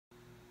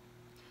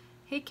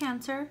Hey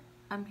Cancer,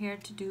 I'm here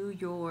to do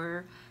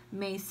your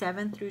May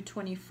 7th through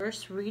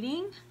 21st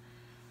reading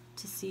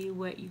to see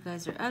what you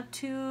guys are up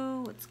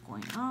to, what's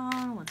going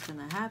on, what's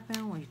going to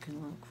happen, what you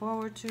can look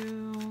forward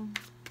to,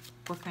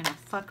 what kind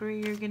of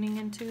fuckery you're getting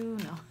into.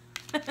 No.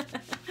 Let's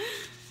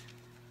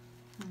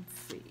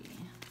see.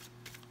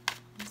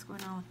 What's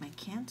going on with my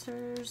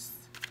Cancers,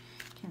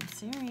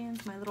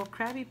 Cancerians, my little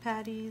Krabby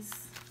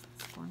Patties.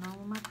 What's going on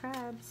with my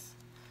crabs?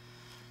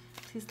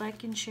 Please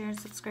like and share and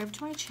subscribe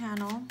to my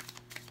channel.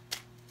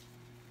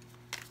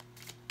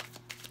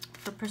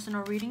 For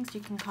personal readings, you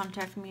can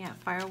contact me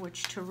at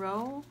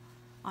Firewitchtarot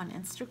on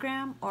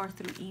Instagram or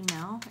through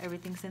email.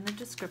 Everything's in the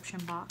description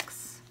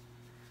box.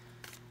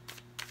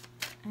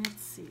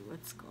 Let's see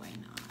what's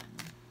going on.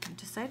 I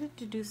decided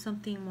to do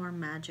something more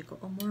magical,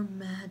 a more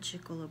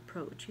magical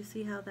approach. You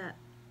see how that...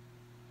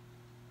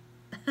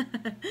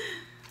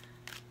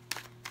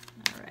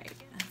 Alright,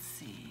 let's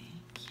see.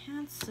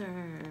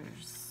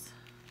 Cancers.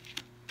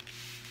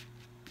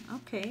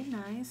 Okay,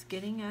 nice.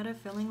 Getting out of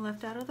feeling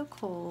left out of the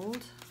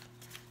cold.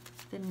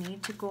 The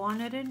need to go on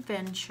an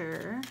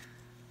adventure.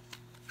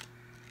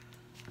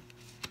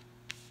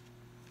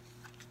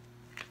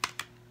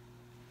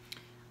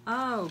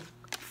 Oh,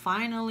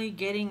 finally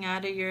getting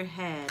out of your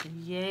head.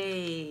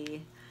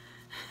 Yay.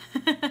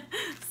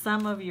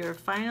 Some of you are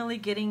finally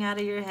getting out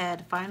of your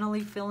head.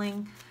 Finally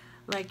feeling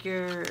like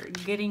you're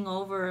getting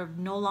over of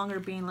no longer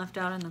being left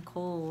out in the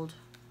cold.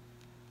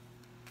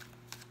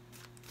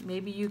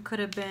 Maybe you could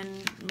have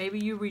been, maybe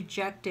you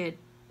rejected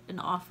an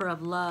offer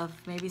of love.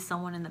 Maybe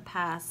someone in the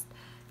past,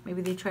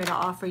 maybe they tried to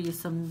offer you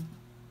some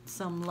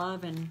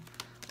love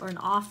or an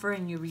offer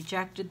and you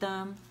rejected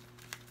them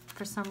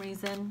for some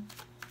reason.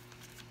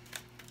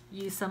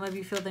 Some of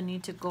you feel the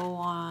need to go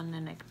on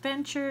an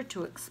adventure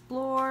to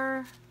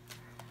explore,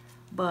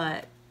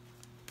 but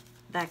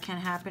that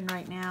can't happen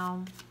right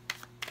now.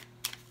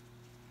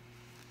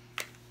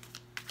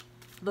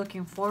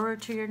 Looking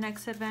forward to your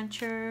next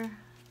adventure.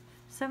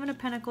 Seven of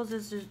Pentacles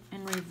is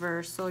in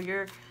reverse, so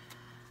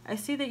I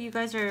see that you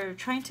guys are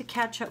trying to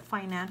catch up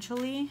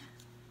financially.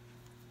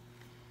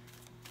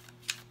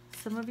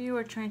 Some of you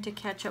are trying to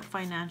catch up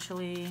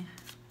financially.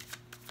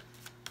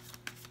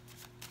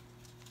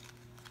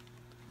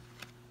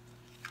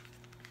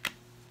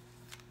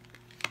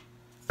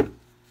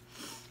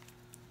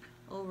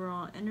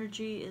 Overall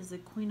energy is the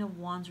Queen of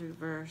Wands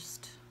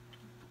reversed.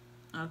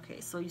 Okay,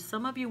 so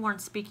some of you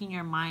weren't speaking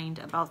your mind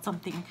about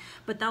something,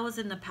 but that was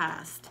in the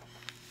past.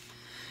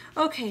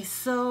 Okay,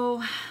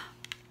 so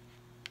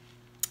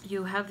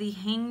you have the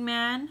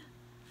Hangman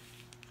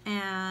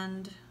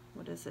and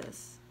what is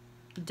this?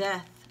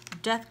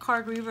 Death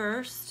card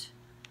reversed.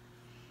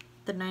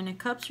 The Nine of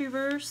Cups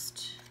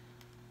reversed.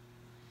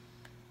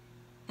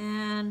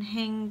 And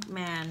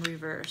Hangman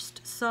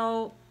reversed.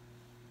 So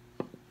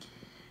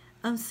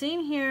I'm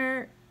seeing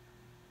here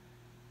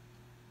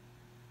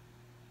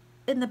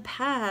in the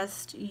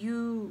past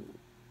you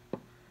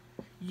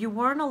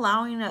weren't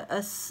allowing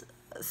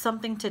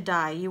something to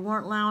die. You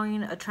weren't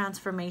allowing a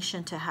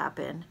transformation to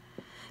happen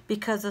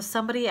because of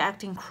somebody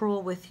acting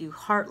cruel with you,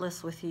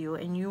 heartless with you,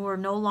 and you were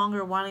no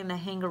longer wanting to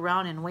hang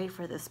around and wait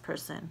for this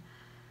person.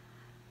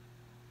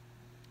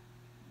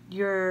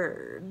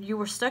 You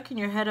were stuck in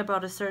your head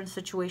about a certain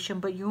situation,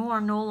 but you are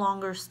no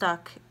longer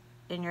stuck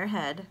in your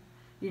head.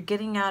 You're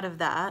getting out of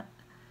that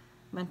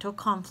mental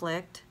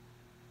conflict.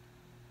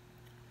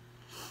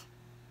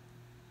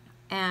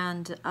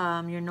 And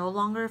you're no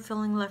longer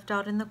feeling left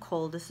out in the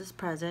cold. This is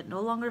present.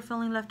 No longer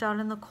feeling left out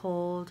in the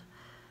cold.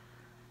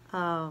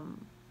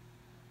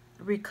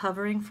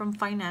 Recovering from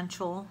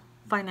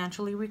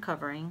financially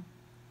recovering.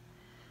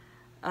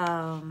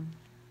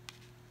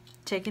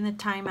 Taking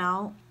time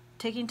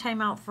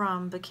out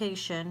from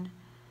vacation.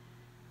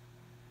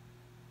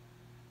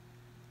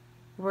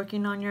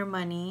 Working on your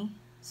money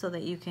so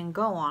that you can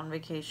go on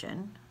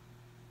vacation.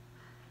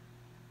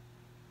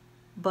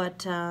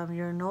 But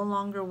you're no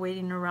longer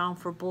waiting around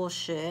for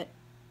bullshit.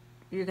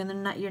 You're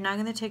not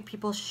gonna take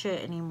people's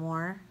shit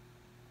anymore.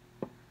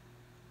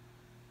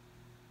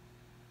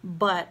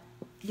 But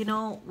you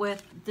know,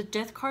 with the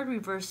Death card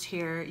reversed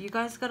here, you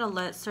guys gotta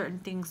let certain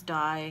things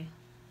die,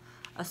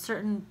 a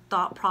certain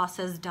thought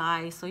process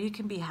die, so you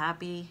can be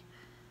happy.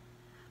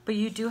 But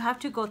you do have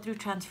to go through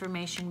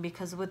transformation,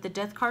 because with the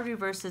Death card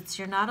reversed,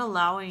 you're not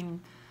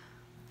allowing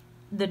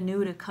the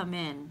new to come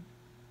in.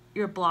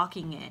 You're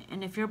blocking it,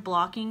 and if you're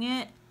blocking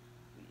it,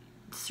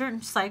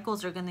 certain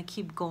cycles are going to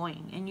keep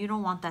going, and you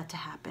don't want that to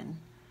happen.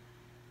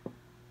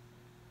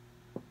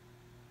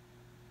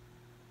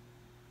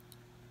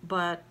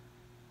 But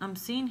I'm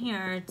seeing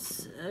here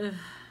it's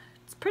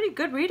pretty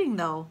good reading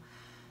though.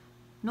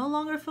 No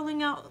longer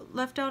feeling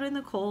left out in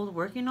the cold,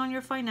 working on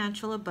your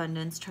financial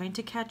abundance, trying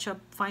to catch up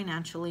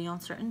financially on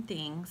certain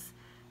things,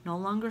 no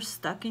longer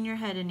stuck in your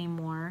head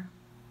anymore.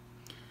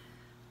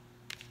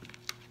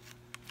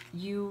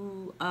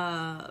 You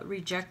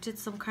rejected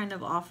some kind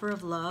of offer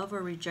of love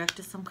or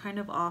rejected some kind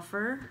of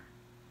offer,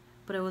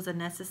 but it was a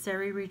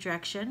necessary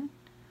rejection.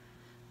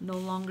 No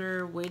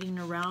longer waiting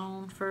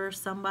around for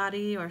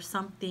somebody or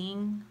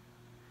something.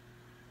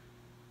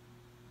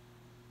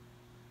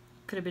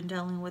 Could have been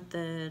dealing with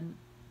the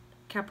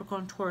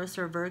Capricorn, Taurus,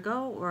 or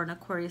Virgo, or an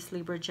Aquarius,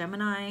 Libra,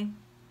 Gemini.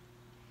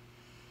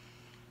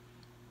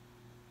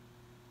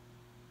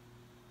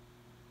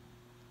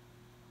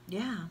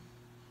 Yeah.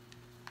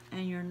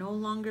 And you're no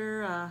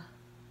longer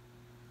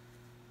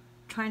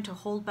trying to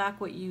hold back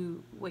what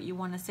you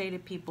want to say to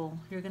people.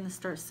 You're going to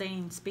start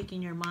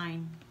speaking your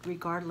mind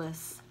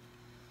regardless.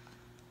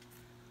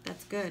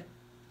 That's good.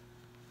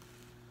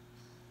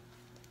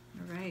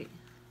 All right.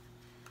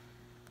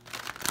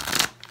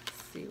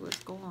 Let's see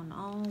what's going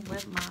on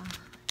with my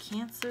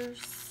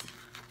Cancers.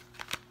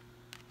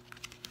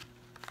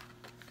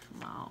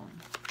 Come on.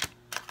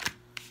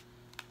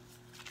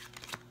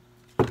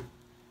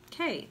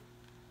 Okay.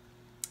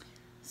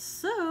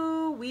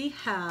 So we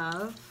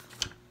have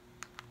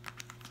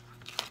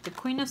the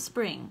Queen of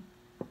Spring.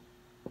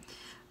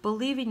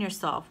 Believe in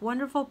yourself.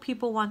 Wonderful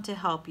people want to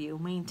help you.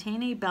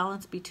 Maintain a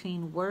balance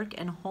between work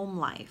and home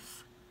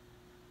life.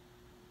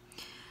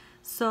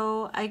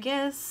 So I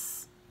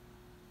guess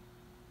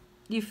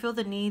you feel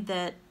the need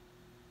that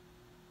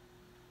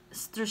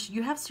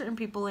you have certain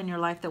people in your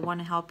life that want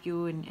to help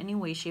you in any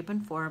way, shape,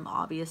 and form,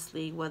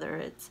 obviously, whether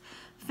it's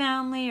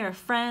family or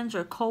friends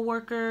or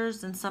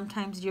co-workers, and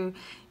sometimes you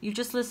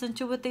just listen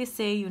to what they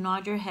say, you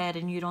nod your head,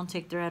 and you don't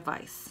take their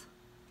advice.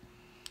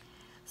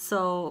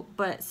 So,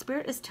 but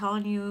Spirit is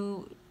telling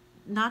you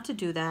not to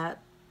do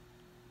that.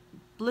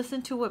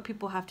 Listen to what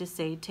people have to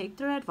say. Take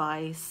their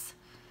advice.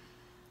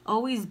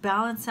 Always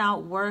balance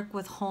out work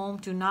with home.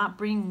 Do not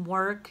bring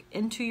work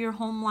into your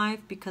home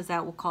life, because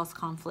that will cause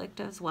conflict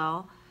as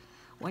well.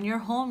 When you're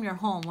home, you're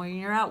home. When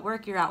you're at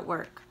work, you're at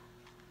work.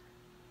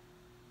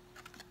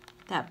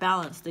 That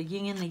balance, the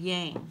yin and the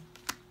yang.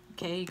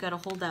 Okay, you got to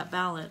hold that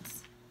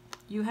balance.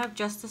 You have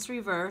Justice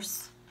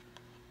reverse.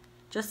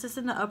 Justice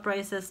in the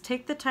upright says,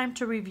 take the time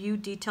to review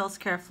details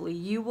carefully.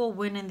 You will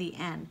win in the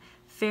end.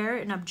 Fair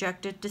and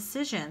objective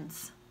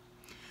decisions.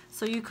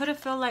 So you could have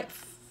felt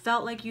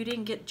like you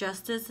didn't get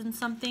justice in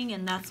something,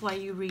 and that's why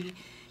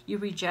you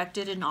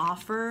rejected an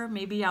offer,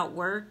 maybe at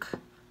work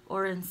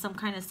or in some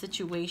kind of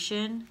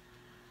situation.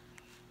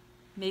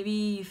 Maybe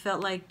you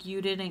felt like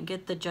you didn't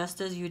get the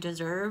justice you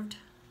deserved.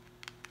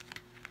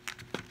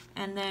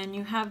 And then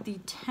you have the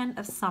 10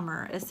 of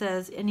Summer. It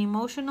says, an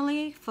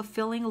emotionally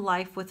fulfilling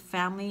life with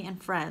family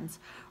and friends,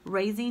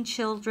 raising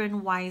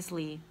children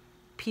wisely,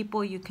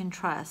 people you can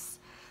trust.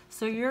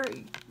 So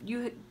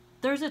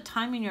there's a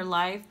time in your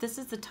life, this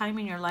is the time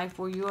in your life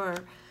where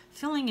you're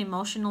feeling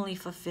emotionally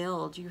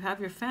fulfilled. You have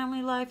your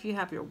family life, you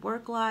have your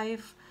work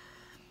life.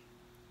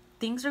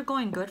 Things are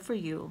going good for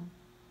you.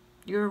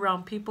 You're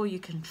around people you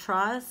can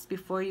trust.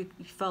 Before you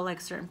felt like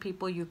certain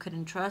people you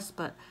couldn't trust,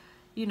 but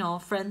you know,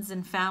 friends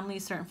and family,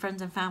 certain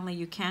friends and family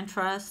you can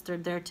trust. They're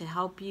there to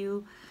help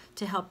you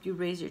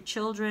raise your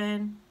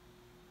children.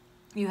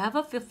 You have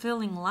a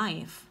fulfilling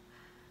life.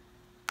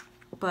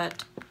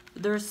 But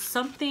there's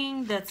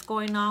something that's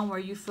going on where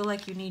you feel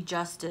like you need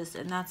justice,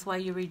 and that's why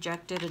you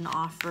rejected an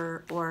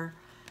offer, or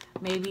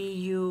maybe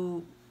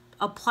you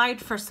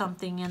applied for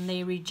something and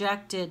they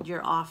rejected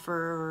your offer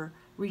or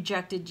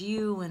rejected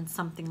you and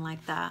something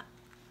like that.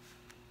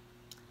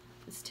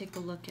 Let's take a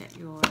look at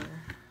your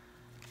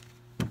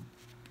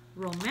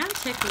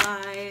romantic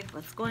life.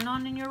 What's going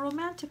on in your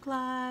romantic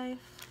life?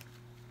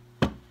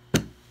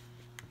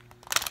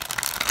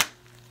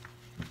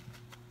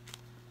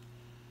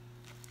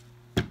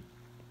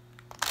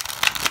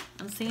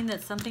 I'm seeing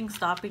that something's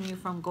stopping you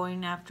from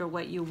going after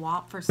what you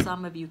want. For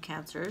some of you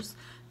Cancers,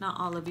 not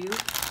all of you.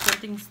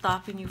 Something's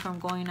stopping you from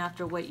going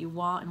after what you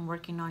want and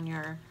working on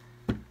your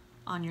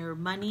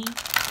money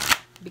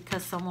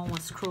because someone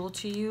was cruel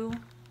to you.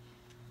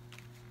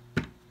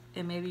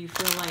 And maybe you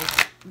feel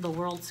like the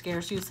world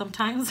scares you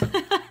sometimes.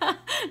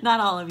 Not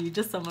all of you,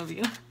 just some of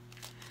you.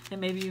 And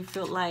maybe you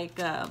feel like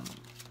that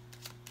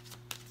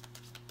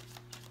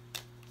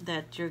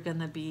you're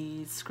gonna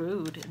be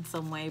screwed in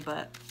some way,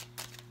 but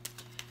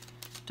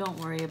don't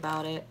worry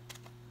about it.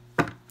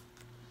 The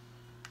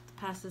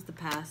past is the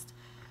past.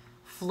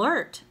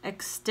 Flirt.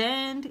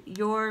 Extend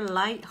your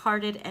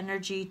light-hearted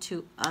energy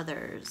to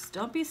others.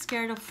 Don't be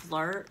scared to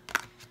flirt.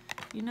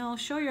 You know,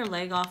 show your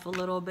leg off a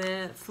little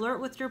bit. Flirt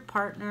with your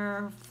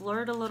partner.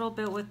 Flirt a little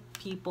bit with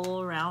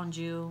people around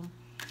you.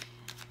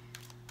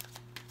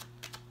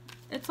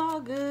 It's all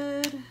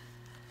good.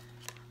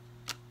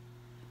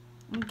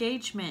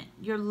 Engagement.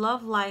 Your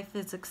love life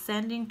is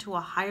extending to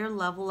a higher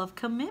level of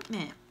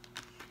commitment.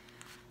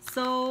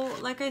 So,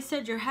 like I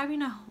said, you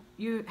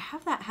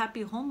have that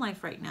happy home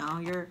life right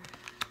now.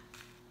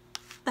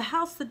 The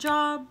house, the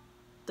job,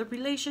 the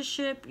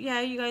relationship.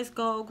 Yeah, you guys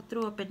go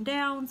through up and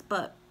downs,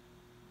 but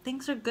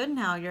things are good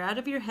now. You're out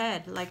of your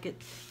head.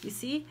 You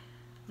see,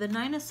 the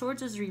 9 of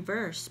Swords is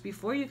reversed.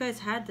 Before you guys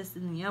had this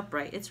in the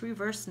upright, it's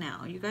reversed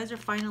now. You guys are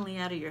finally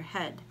out of your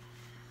head.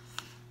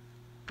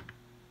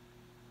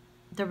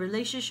 The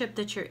relationship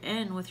that you're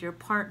in with your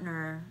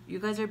partner, you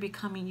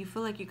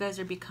feel like you guys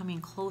are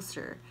becoming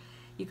closer.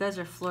 You guys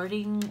are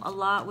flirting a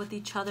lot with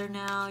each other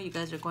now. You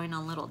guys are going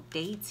on little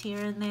dates here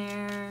and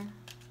there.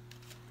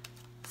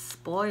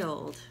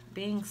 Spoiled.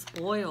 Being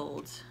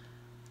spoiled.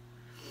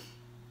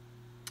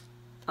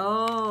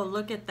 Oh,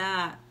 look at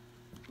that.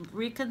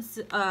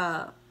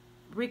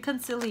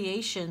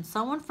 Reconciliation.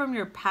 Someone from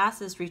your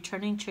past is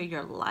returning to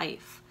your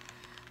life.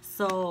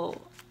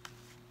 So,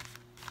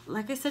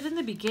 like I said in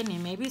the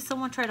beginning, maybe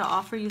someone tried to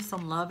offer you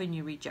some love and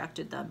you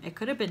rejected them. It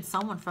could have been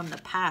someone from the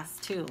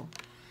past too.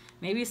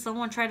 Maybe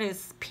someone tried to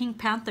Pink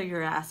Panther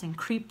your ass and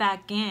creep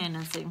back in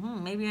and say,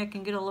 maybe I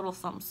can get a little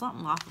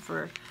something off of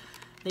her.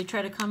 They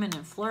try to come in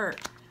and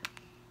flirt.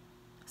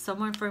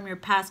 Someone from your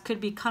past could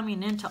be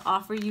coming in to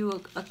offer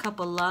you a cup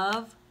of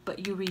love,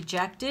 but you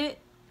reject it,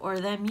 or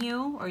them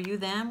you, or you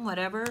them,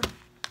 whatever.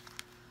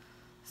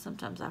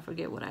 Sometimes I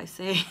forget what I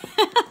say.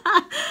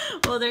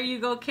 Well, there you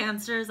go,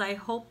 Cancers. I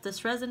hope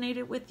this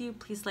resonated with you.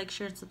 Please like,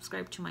 share, and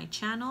subscribe to my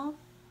channel.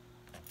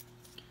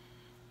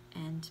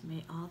 And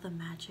may all the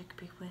magic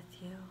be with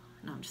you.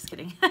 No, I'm just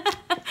kidding.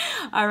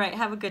 All right,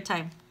 have a good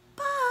time.